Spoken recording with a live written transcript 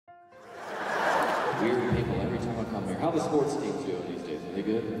weird people every time I come here. How are the sports teams doing these days? Are they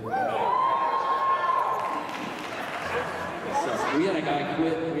good? We had a guy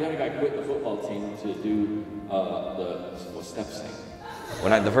quit. We had a guy quit the football team to do the step sing.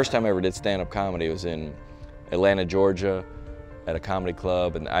 The first time I ever did stand-up comedy was in Atlanta, Georgia, at a comedy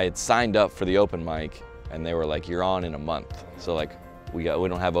club, and I had signed up for the open mic, and they were like, "You're on in a month." So like, we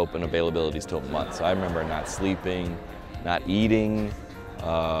don't have open availabilities till a month. So I remember not sleeping, not eating,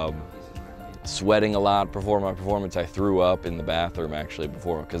 sweating a lot before my performance. I threw up in the bathroom actually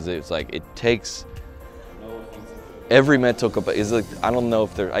before, because it's like it takes every mental capacity. Like, I don't know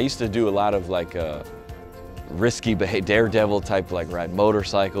if I used to do a lot of like risky behavior, daredevil type, like ride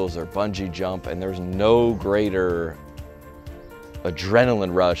motorcycles or bungee jump, and there's no greater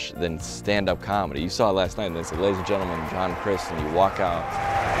adrenaline rush than stand-up comedy. You saw it last night, and they said, "Ladies and gentlemen, John Crist," and you walk out.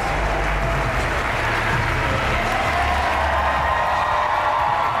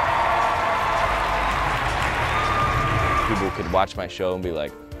 People could watch my show and be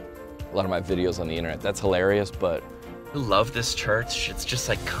like, a lot of my videos on the internet, "That's hilarious, but I love this church. It's just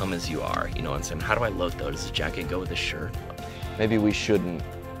like, come as you are, you know what I'm saying? How do I look though? Does the jacket go with the shirt?" maybe we shouldn't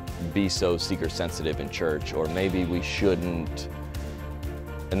be so seeker sensitive in church, or maybe we shouldn't.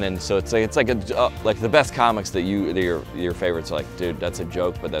 And then so it's like like the best comics that your favorites are like, "Dude, that's a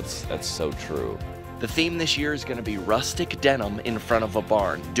joke, but that's so true." The theme this year is gonna be rustic denim in front of a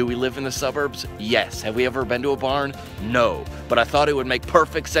barn. Do we live in the suburbs? Yes. Have we ever been to a barn? No. But I thought it would make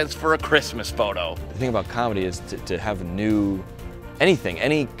perfect sense for a Christmas photo. The thing about comedy is to have any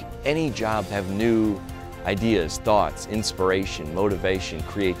job, to have new ideas, thoughts, inspiration, motivation,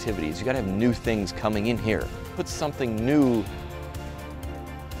 creativities. You gotta have new things coming in here. Put something new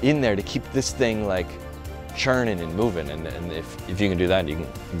in there to keep this thing like churning and moving, and if you can do that, you can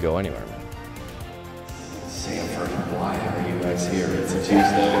go anywhere, man. Samford, why are you guys here? It's a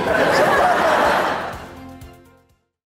Tuesday.